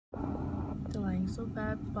delaying so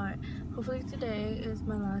bad, but hopefully today is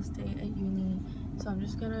my last day at uni, so I'm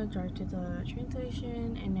just gonna drive to the train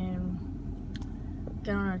station and then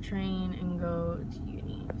get on a train and go to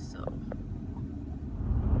uni. So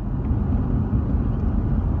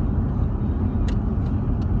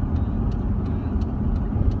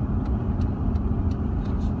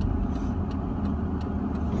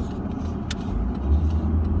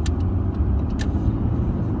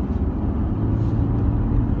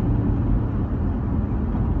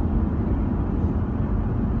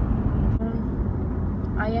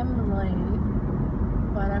I am late,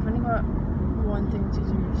 but I've only got one thing to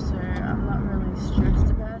do, so I'm not really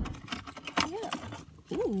stressed about it. Yeah.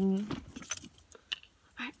 Ooh.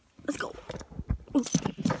 Alright, let's go. Ooh.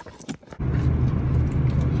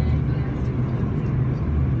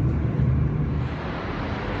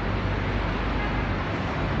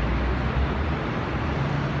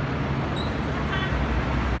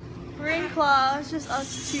 We're in class, just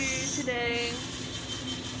us two today.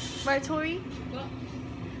 Right, Tori?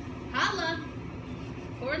 Holla!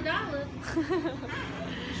 $4.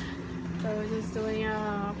 So we're just doing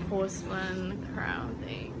a porcelain crown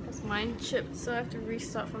thing. Because mine chipped, so I have to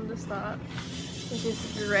restart from the start, which is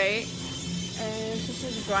great. And she's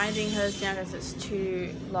just grinding hers down because it's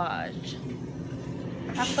too large.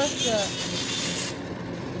 I fucked up.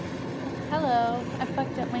 Hello, I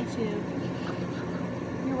fucked up my tube.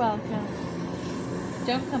 You're welcome.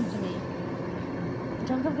 Don't come to me.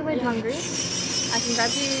 Don't come to my Are you tube. hungry? I can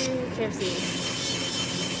grab you KFC.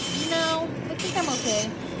 No, I think I'm okay.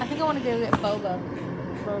 I think I want to go get boba.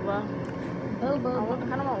 Boba. Boba. I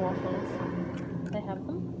kind of want waffles. They have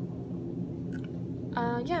them?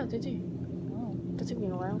 Yeah, they do. Oh. That took me a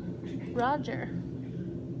while. Roger.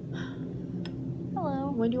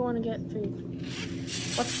 Hello. When do you want to get food?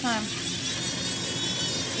 What's the time?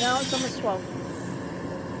 Now it's almost 12.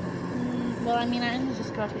 Well, I mean, I only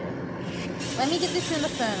just got here. Let me get this in the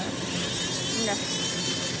furnace. Okay.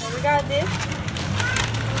 Well, we got this.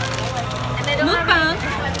 And they don't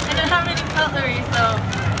have any cutlery, so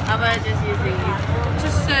I'm gonna just use these.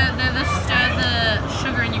 Just stir the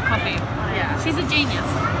sugar in your coffee. Yeah. She's a genius.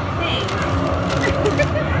 Thanks.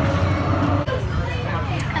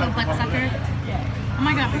 Hello, buttsucker. Oh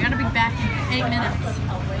my god, we got a big back in 8 minutes.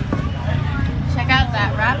 Check out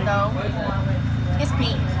that wrap though. It's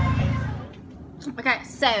pink. Okay,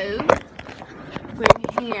 so we're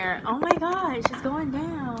here. Oh my gosh, it's going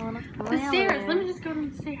down. The stairs. Let me just go down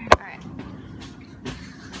the stairs. Alright.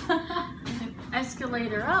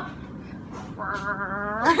 Escalator up.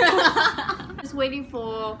 Just waiting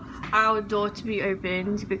for our door to be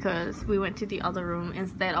opened because we went to the other room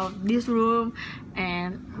instead of this room,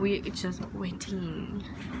 and we just waiting,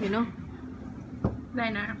 you know? They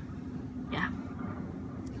know. Yeah.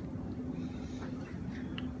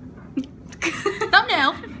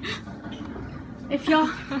 Thumbnail. If y'all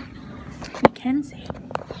you can see.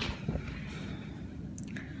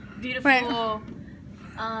 Beautiful. Right.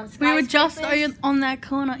 We were just skyscrapers. on that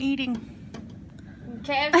corner eating.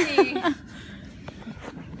 KFC.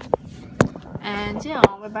 And yeah,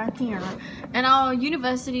 we're back here. And our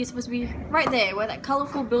university is supposed to be right there where that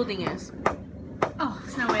colorful building is. Oh,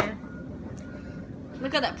 it's nowhere.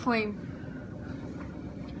 Look at that poem.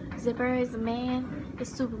 Zipper is a man, is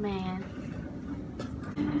Superman.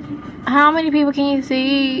 How many people can you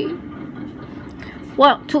see?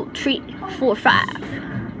 1, 2, 3, 4, 5,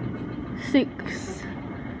 6,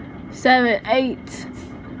 7, 8.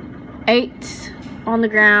 8 on the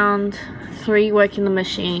ground, 3 working the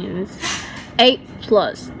machines. 8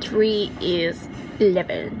 plus 3 is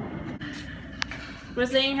 11. We're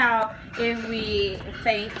saying how if we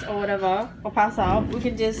faint or whatever, or pass out, we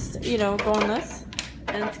can just, you know, go on this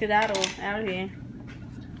and skedaddle out of here.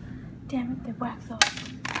 Damn it, they wax off.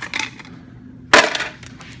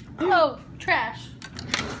 Oh, trash.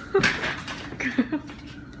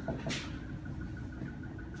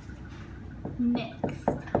 Next.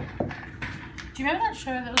 Do you remember that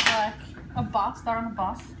show that was like a bus? They're on a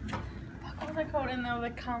bus. Fuck, what was that called? And they would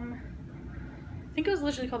like come. I think it was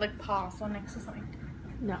literally called like Pass or Next or something.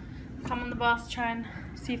 No. Come on the bus, try and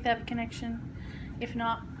see if they have a connection. If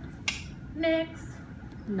not, next.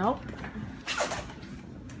 Nope.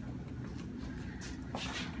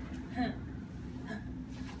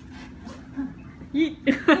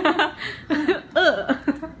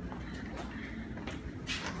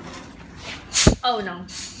 Oh no.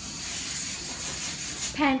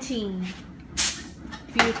 Pantene.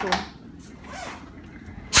 Beautiful.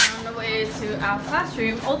 On the way to our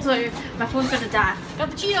classroom. Also, my phone's gonna die. Got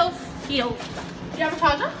the Cheetos. Cheetos. Do you have a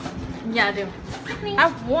charger? Yeah, I do. I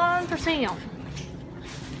have 1%.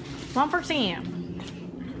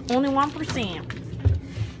 1%. Only 1%.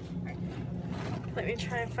 Let me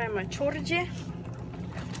try and find my shortage.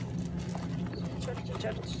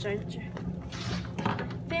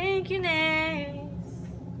 Thank you, Nace.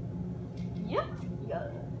 Yep.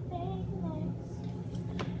 Thank you, Nace.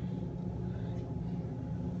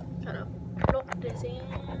 Gotta plop this in.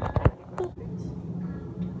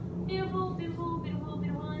 Beautiful, beautiful, beautiful,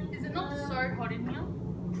 beautiful. Is it not so hot in here?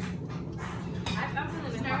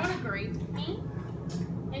 Does no one agree with me?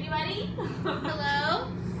 Anybody? Hello?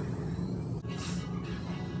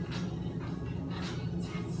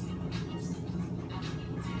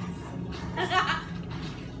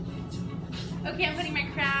 Okay, I'm putting my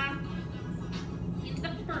crown into the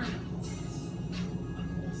furnace.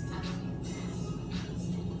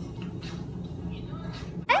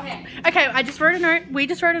 Okay, I just wrote a note. We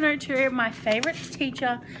just wrote a note to my favorite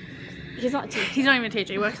teacher. He's not a teacher. He's not even a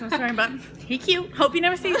teacher. He works in the story, but he cute. Hope he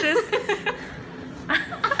never sees this.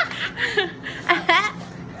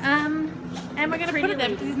 And we're gonna put it there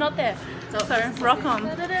because he's not there. So rock on.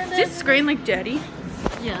 Does this screen look dirty?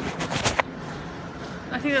 Yeah.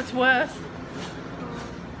 I think that's worse.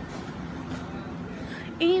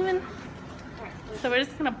 Even. So we're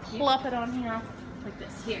just gonna plop it on here like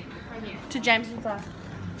this. Here, right here. To James's eye.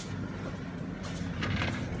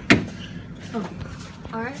 Boom.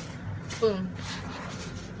 Alright. Boom.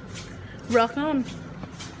 Rock on.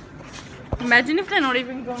 Imagine if they're not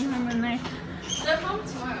even going home and They're home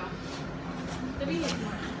tomorrow. They'll be here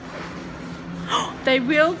tomorrow. they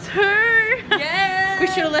will too. Yeah. We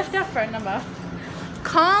should have left our phone number.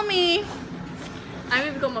 Call me. I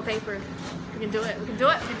even got my paper. We can do it. We can do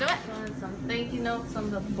it. We can do it. Some thank you notes on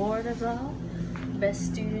the board as well. Best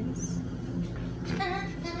students.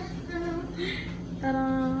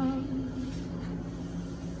 Ta-da.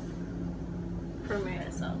 Permit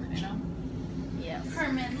yourself, you know? Yes.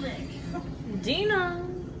 Permit lick. Dina.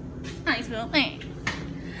 Nice little thing.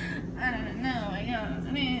 I don't know.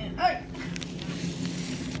 I mean, oh.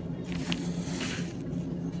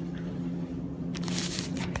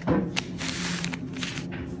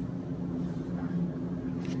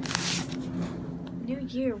 New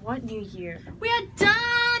year. What new year? We are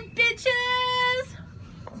done, bitches.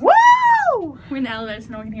 Woo! We're in the elevator, so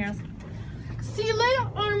no one can hear us. See you later,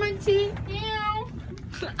 Armanty.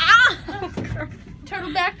 Ah!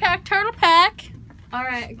 Turtle backpack, turtle pack.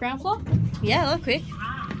 Alright, ground floor? Yeah, look quick.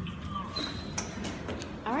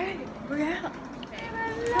 Alright, we're out.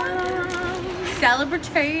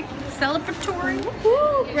 Celebratory.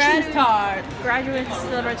 Woo! Cheese tart. Graduate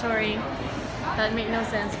celebratory. That made no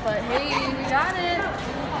sense, but hey, we got it.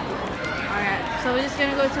 Alright, so we're just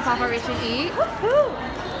gonna go to Papa Rich and eat. Woo!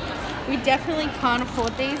 We definitely can't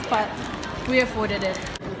afford these, but we afforded it.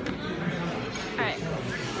 Alright.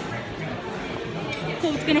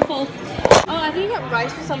 Cool, it's gonna fall. Oh, I think you got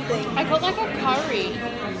rice or something. I got like a curry.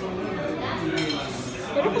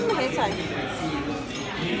 Where did I put my hair tie?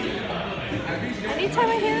 I need to tie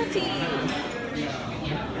my hair to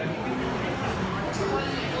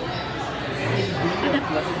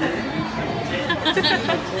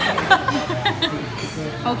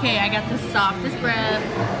Okay, I got the softest bread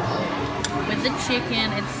with the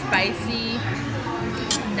chicken. It's spicy,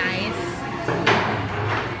 nice.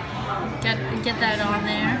 Get that on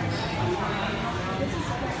there.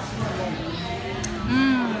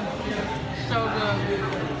 Mmm, so good.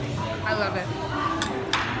 I love it.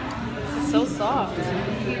 It's so soft.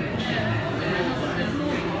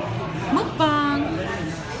 Mukbang.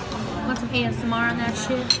 Want some ASMR on that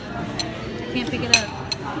shit? Can't pick it up.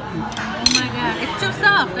 Oh my god, it's too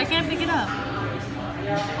soft. I can't pick it up.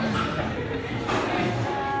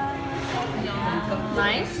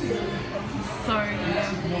 Nice. So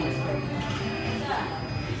good.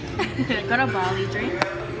 Got a barley drink.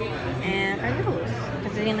 And our noodles.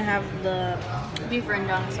 Because they're gonna have the beef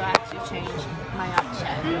rendang, so I actually changed my outfit.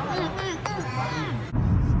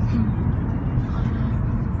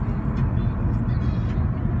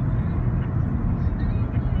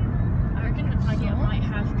 I reckon the Target might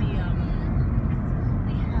have the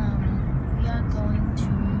we are going to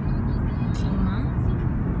Kima.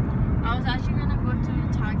 I was actually gonna go to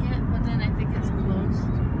Target, but then I think it's closed.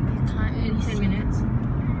 In 10 minutes.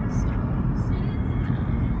 So,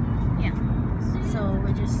 yeah. So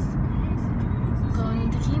we're just going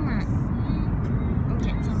to Kmart and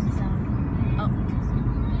get some stuff. Oh.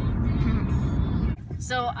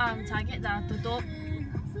 So Target dah tutup.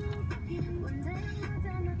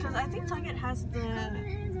 Because I think Target has the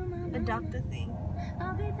adapter thing.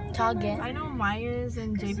 Target, I know Myers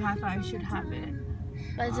and JB Hi-Fi should have it.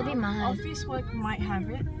 but it's a bit mahal. Office Work might have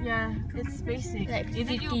it. Yeah, it's basic. Like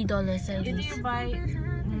Either you $50 at Either least. you buy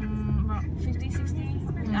about 50, 60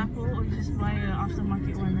 the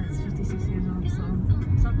aftermarket one that's 56 years old, so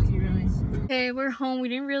it's up to you really. Okay, we're home. We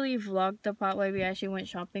didn't really vlog the part where we actually went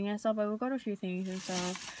shopping and stuff, but we got a few things and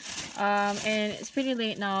stuff. And it's pretty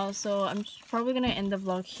late now, so I'm probably gonna end the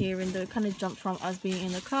vlog here and kind of jump from us being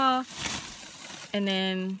in the car and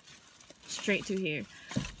then straight to here.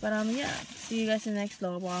 But yeah, see you guys in the next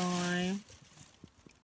vlog. Bye.